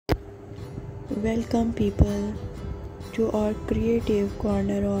Welcome people to our creative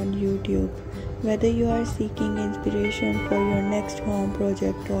corner on YouTube. Whether you are seeking inspiration for your next home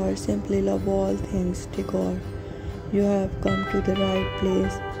project or simply love all things decor, you have come to the right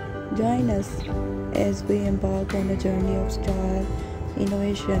place. Join us as we embark on a journey of style,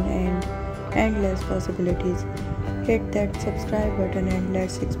 innovation and endless possibilities. Hit that subscribe button and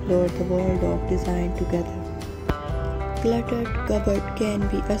let's explore the world of design together. Cluttered cupboard can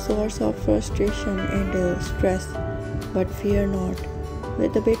be a source of frustration and stress, but fear not.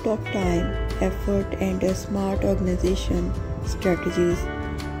 With a bit of time, effort, and a smart organization strategies,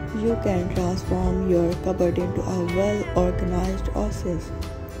 you can transform your cupboard into a well-organized oasis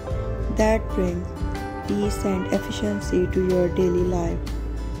that brings peace and efficiency to your daily life.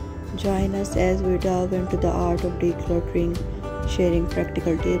 Join us as we delve into the art of decluttering, sharing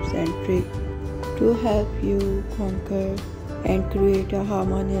practical tips and tricks to help you conquer and create a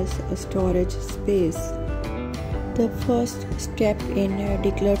harmonious storage space. The first step in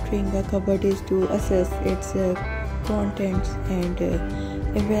decluttering a cupboard is to assess its contents and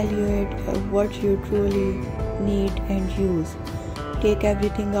evaluate what you truly need and use. Take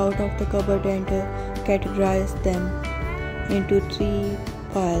everything out of the cupboard and categorize them into 3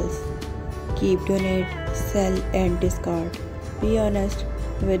 piles: keep, donate, sell, and discard. Be honest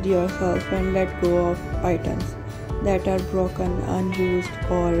with yourself and let go of items that are broken, unused,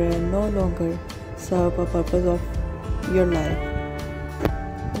 or no longer serve a purpose of your life.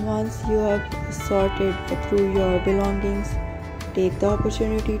 Once you have sorted through your belongings, take the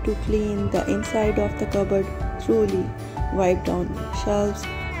opportunity to clean the inside of the cupboard thoroughly. Wipe down shelves,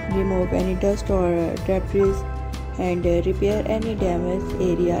 remove any dust or debris, and repair any damaged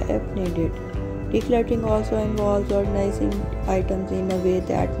area if needed. Decluttering also involves organizing items in a way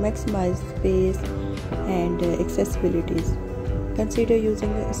that maximizes space and accessibility. Consider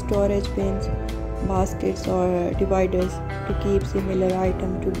using storage bins, baskets, or dividers to keep similar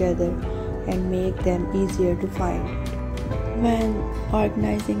items together and make them easier to find. When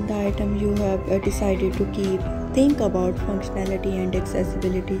organizing the item you have decided to keep, think about functionality and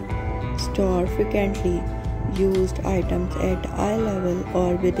accessibility. Store frequently used items at eye level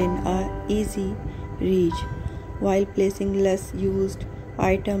or within easy reach, while placing less used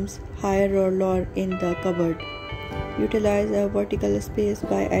items higher or lower in the cupboard. Utilize a vertical space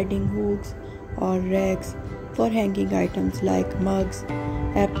by adding hooks or racks for hanging items like mugs,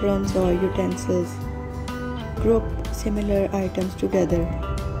 aprons, or utensils. Group similar items together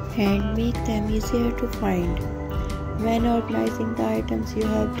and make them easier to find. When organizing the items you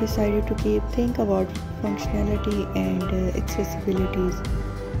have decided to keep, think about functionality and accessibilities.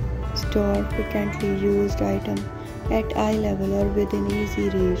 Store frequently used items at eye level or within easy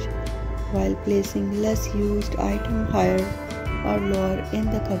reach, while placing less used items higher or lower in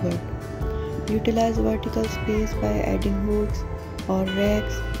the cupboard. Utilize vertical space by adding hooks or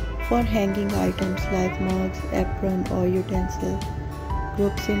racks for hanging items like mugs, apron, or utensils.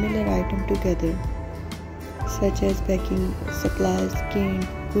 Group similar items together, such as baking supplies, canned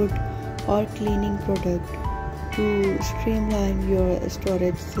goods, or cleaning products, to streamline your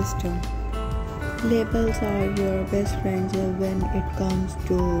storage system. Labels are your best friends when it comes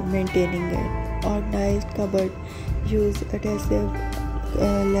to maintaining an organized cupboard. Use adhesive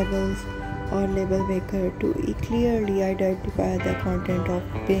labels or label maker to clearly identify the content of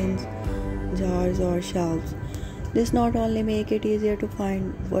bins, jars, or shelves. This not only makes it easier to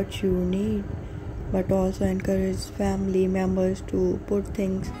find what you need, but also encourages family members to put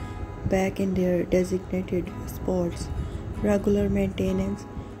things back in their designated spots. Regular maintenance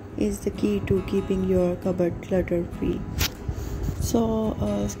is the key to keeping your cupboard clutter-free. So,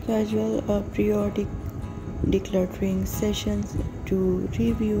 schedule a periodic decluttering sessions to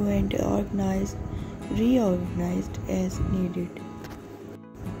review and reorganize as needed.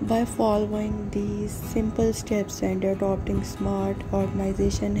 By following these simple steps and adopting smart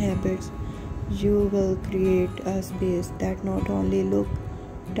organization habits, you will create a space that not only looks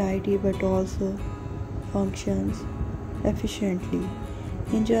tidy but also functions efficiently.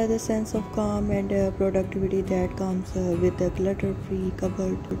 Enjoy the sense of calm and productivity that comes with a clutter-free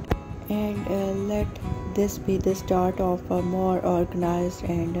cupboard, and let this be the start of a more organized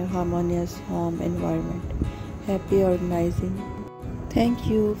and harmonious home environment. Happy organizing! Thank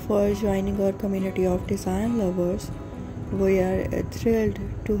you for joining our community of design lovers. We are thrilled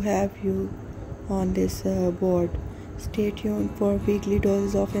to have you on this board. Stay tuned for weekly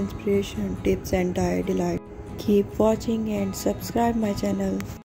doses of inspiration, tips, and delight. Keep watching and subscribe my channel.